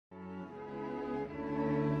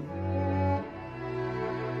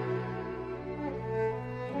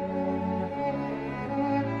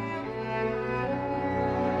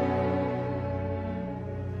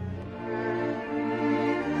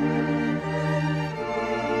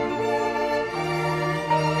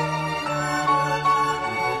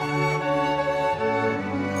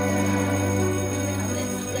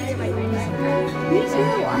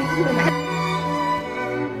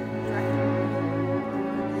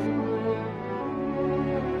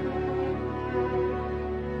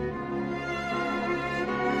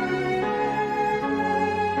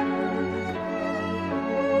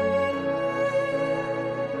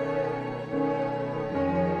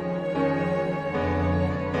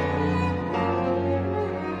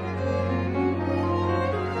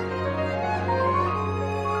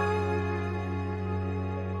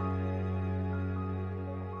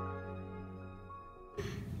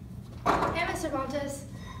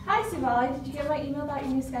Suvali, did you get my email about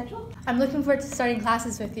your new schedule? I'm looking forward to starting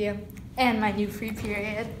classes with you and my new free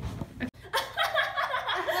period.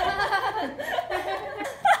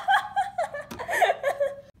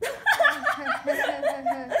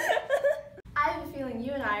 I have a feeling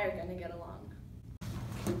you and I are going to get along.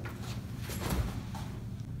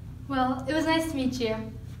 Well, it was nice to meet you.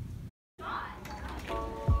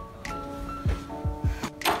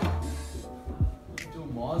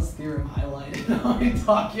 Mau's theorem highlighted on my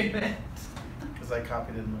document. Because I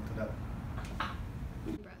copied it and looked it up.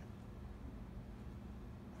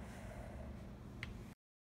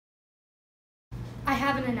 I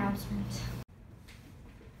have an announcement.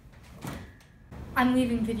 I'm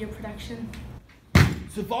leaving video production.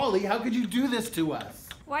 Suvali, how could you do this to us?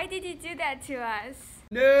 Why did you do that to us?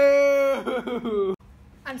 No!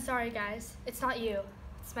 I'm sorry, guys. It's not you.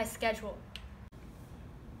 It's my schedule.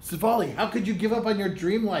 Suvali, how could you give up on your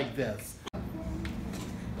dream like this?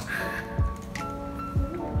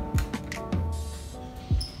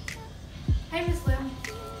 Hey, Miss Lou.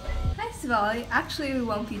 Hi, Suvali. Actually, we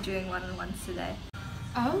won't be doing one-on-ones today.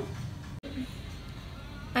 Oh?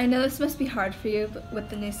 I know this must be hard for you with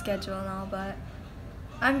the new schedule and all, but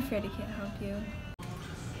I'm afraid I can't help you.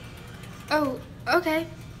 Oh, okay.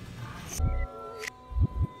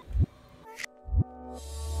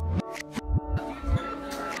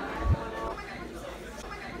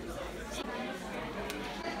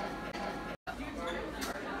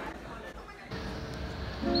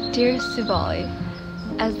 Dear Suvali,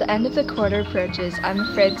 as the end of the quarter approaches, I'm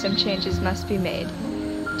afraid some changes must be made.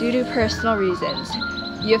 Due to personal reasons,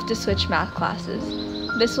 you have to switch math classes.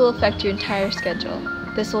 This will affect your entire schedule.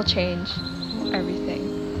 This will change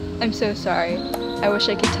everything. I'm so sorry. I wish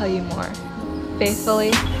I could tell you more.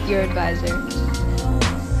 Faithfully, your advisor.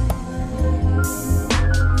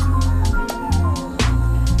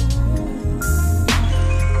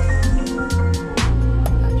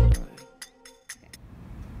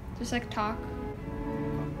 Just like talk.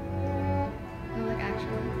 No, like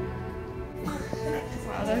actually.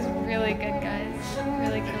 Wow, that was really good, guys.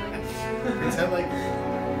 Really killing it. Is that like...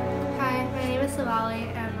 Hi, my name is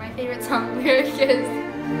Suvali, and my favorite song lyric is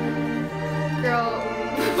Girl.